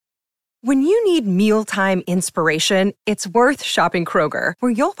When you need mealtime inspiration, it's worth shopping Kroger,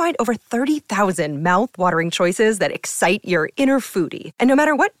 where you'll find over 30,000 mouth-watering choices that excite your inner foodie. And no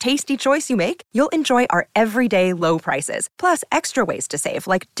matter what tasty choice you make, you'll enjoy our everyday low prices, plus extra ways to save,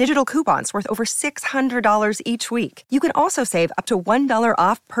 like digital coupons worth over $600 each week. You can also save up to $1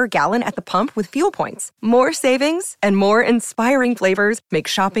 off per gallon at the pump with fuel points. More savings and more inspiring flavors make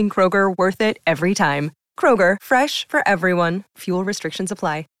shopping Kroger worth it every time. Kroger, fresh for everyone. Fuel restrictions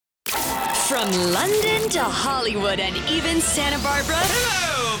apply. From London to Hollywood and even Santa Barbara.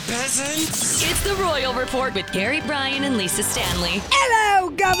 Hello, peasants. It's the Royal Report with Gary Bryan and Lisa Stanley. Hello,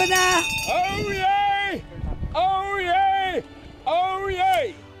 Governor. Oh, yay! Oh, yay! Oh,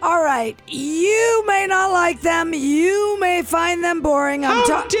 yay! All right, you may not like them. You may find them boring.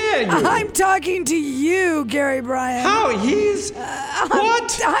 How dare you? I'm talking to you, Gary Bryan. How?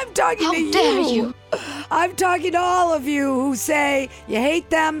 What? I'm talking to you. How dare you? I'm talking to all of you who say you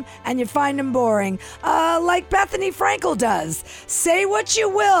hate them and you find them boring. Like Bethany Frankel does. Say what you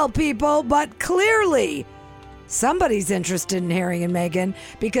will, people, but clearly somebody's interested in Harry and Meghan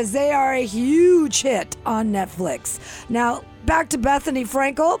because they are a huge hit on Netflix. Now, back to Bethany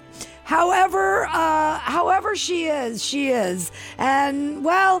Frankel. However she is. And,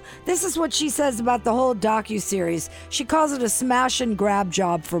 well, this is what she says about the whole docuseries. She calls it a smash and grab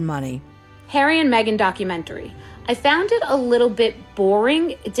job for money. Harry and Meghan documentary. I found it a little bit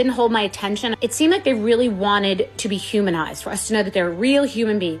boring. It didn't hold my attention. It seemed like they really wanted to be humanized, for us to know that they're a real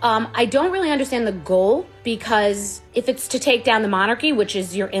human being. I don't really understand the goal, because if it's to take down the monarchy, which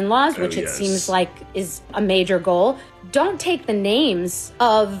is your in-laws, which it seems like is a major goal, don't take the names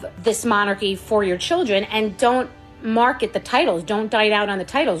of this monarchy for your children and don't market the titles. Don't dine out on the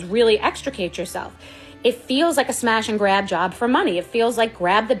titles. Really extricate yourself. It feels like a smash and grab job for money. It feels like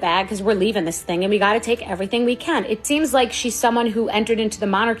grab the bag because we're leaving this thing and we got to take everything we can. It seems like she's someone who entered into the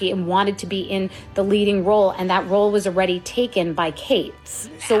monarchy and wanted to be in the leading role, and that role was already taken by Kate.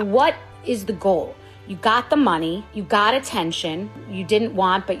 So what is the goal? You got the money, you got attention, you didn't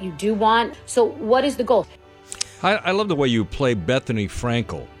want, but you do want. So what is the goal? I love the way you play Bethany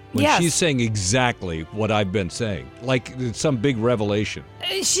Frankel. When she's saying exactly what I've been saying, like it's some big revelation.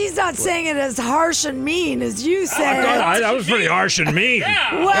 She's not saying it as harsh and mean as you say. That was pretty harsh and mean.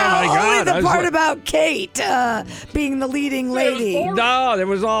 Well, only the part about Kate being the leading lady. No, there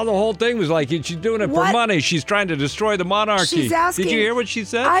was the whole thing was like she's doing it for money. She's trying to destroy the monarchy. She's asking, did you hear what she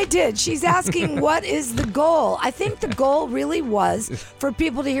said? I did. She's asking what is the goal. I think the goal really was for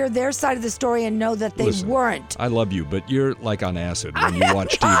people to hear their side of the story and know that they weren't. I love you, but you're like on acid when you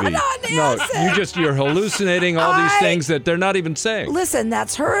watch TV. No, you're hallucinating all these things that they're not even saying. Listen,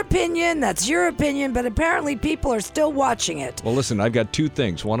 that's her opinion, that's your opinion, but apparently people are still watching it. Well, listen, I've got two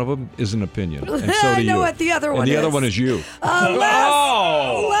things. One of them is an opinion, and so do I know you. what the other one is. And the other one is you.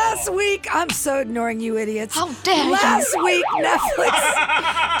 Last week, I'm so ignoring you idiots. How dare you? Last week,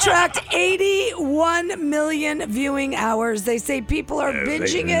 Netflix tracked 81 million viewing hours. They say people are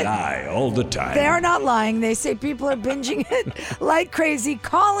binging it. They lie all the time. They are not lying. They say people are binging it like crazy,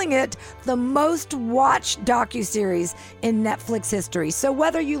 calling it the most watched docuseries in Netflix history. So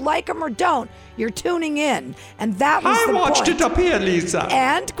whether you like them or don't, you're tuning in. And that was the point. I watched it up here, Lisa.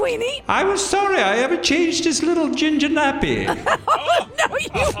 And, Queenie? I was sorry I ever changed his little ginger nappy. No,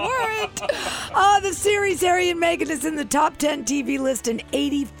 you weren't. The series Harry and Meghan is in the top 10 TV list in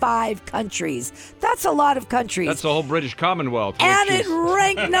 85 countries. That's a lot of countries. That's the whole British Commonwealth. And it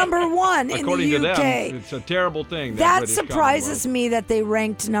ranked number one in the UK. According to them, it's a terrible thing. That surprises me that they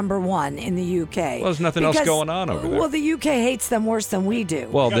ranked number one in the UK. Well, there's nothing else going on over there. Well, the UK hates them worse than we do.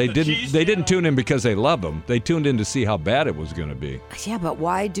 Well, they didn't tune in because they love them. They tuned in to see how bad it was going to be. Yeah, but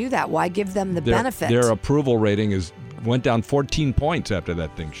why do that? Why give them the benefit? Their approval rating went down 14 points after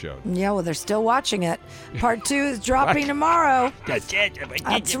that thing showed. Yeah, well, they're still watching it. Part 2 is dropping tomorrow.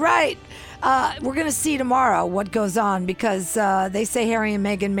 That's right. We're going to see tomorrow what goes on because they say Harry and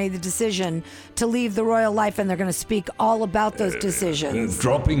Meghan made the decision to leave the royal life, and they're going to speak all about those decisions.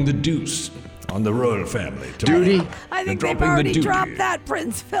 Dropping the deuce on the royal family. Duty? I think they've already dropped that,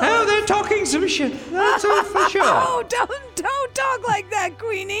 Prince Philip. Oh, they're talking some shit. That's for sure. Oh, don't talk like that,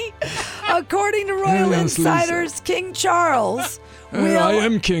 Queenie. According to royal insiders, King Charles I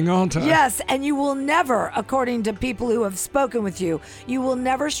am king, aren't I? Yes, and you will never, according to people who have spoken with you, you will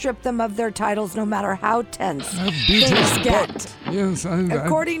never strip them of their titles no matter how tense things get. Yes,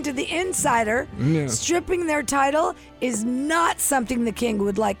 According to the insider, stripping their title is not something the king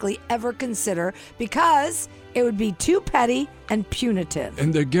would likely ever consider because It would be too petty and punitive.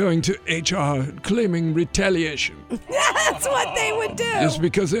 And they're going to HR claiming retaliation. That's what they would do. It's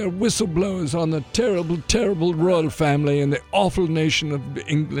because they're whistleblowers on the terrible, terrible royal family and the awful nation of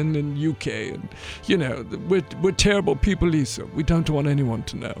England and UK. And, you know, we're terrible people, Lisa. We don't want anyone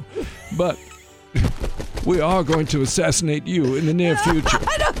to know. But we are going to assassinate you in the near future.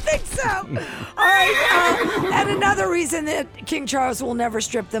 I don't think so. All right. And another reason that King Charles will never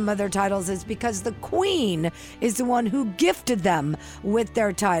strip them of their titles is because the Queen is the one who gifted them with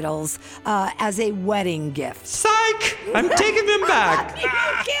their titles as a wedding gift. Psych! I'm taking them back. You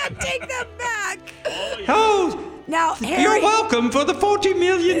can't take them back. Oh, Now, Harry, you're welcome for the $40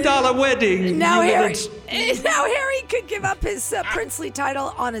 million wedding. Now Harry could give up his princely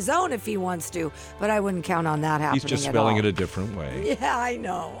title on his own if he wants to, but I wouldn't count on that happening. He's just at spelling all. it a different way. Yeah, I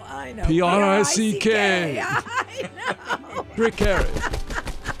know. P-R-I-C-K. I know. Rick Harry.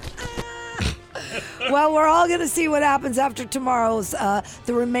 Well, we're all going to see what happens after tomorrow's,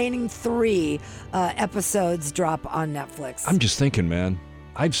 the remaining 3 episodes drop on Netflix. I'm just thinking, man,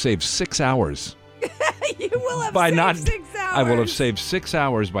 I've saved 6 hours. You will have by saved not, 6 hours. I will have saved 6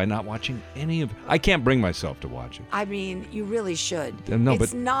 hours by not watching any of. I can't bring myself to watch it. I mean, you really should. No,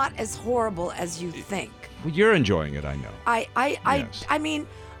 it's but not as horrible as you think. Well, you're enjoying it, I know. I mean,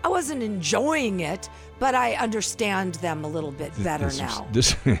 I wasn't enjoying it, but I understand them a little bit better now.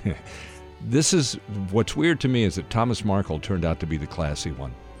 This is what's weird to me is that Thomas Markle turned out to be the classy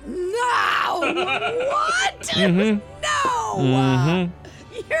one. No! What? Mm-hmm. No! Mm-hmm.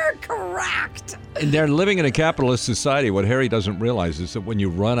 You're correct. And they're living in a capitalist society. What Harry doesn't realize is that when you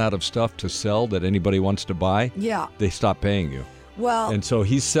run out of stuff to sell that anybody wants to buy, they stop paying you. Well, and so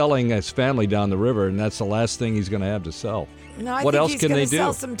he's selling his family down the river, and that's the last thing he's going to have to sell. No, I what think else he's can they gonna do?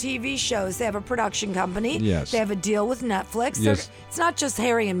 Sell some TV shows. They have a production company. Yes. They have a deal with Netflix. Yes. It's not just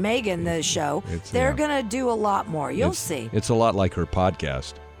Harry and Meghan, the show. They're going to do a lot more. You'll see. It's a lot like her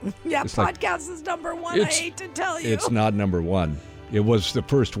podcast. Yeah, it's podcast is number 1, I hate to tell you. It's not number 1. It was the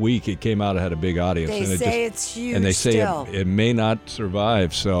first week it came out, it had a big audience. They say it's huge. And they say still. it may not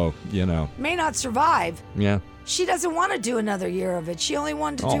survive, so, you know. May not survive. Yeah. She doesn't want to do another year of it. She only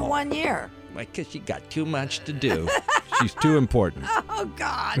wanted to do 1 year. Because she got too much to do. She's too important. Oh,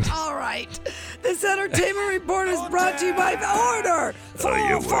 God. All right. This entertainment report is brought to you by Order.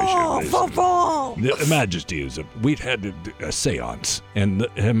 Her Majesty is we've had a seance, and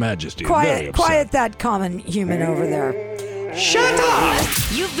Her Majesty is very upset. Quiet that common human over there. Shut up!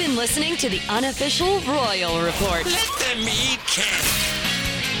 You've been listening to the unofficial Royal Report. Let them eat cake.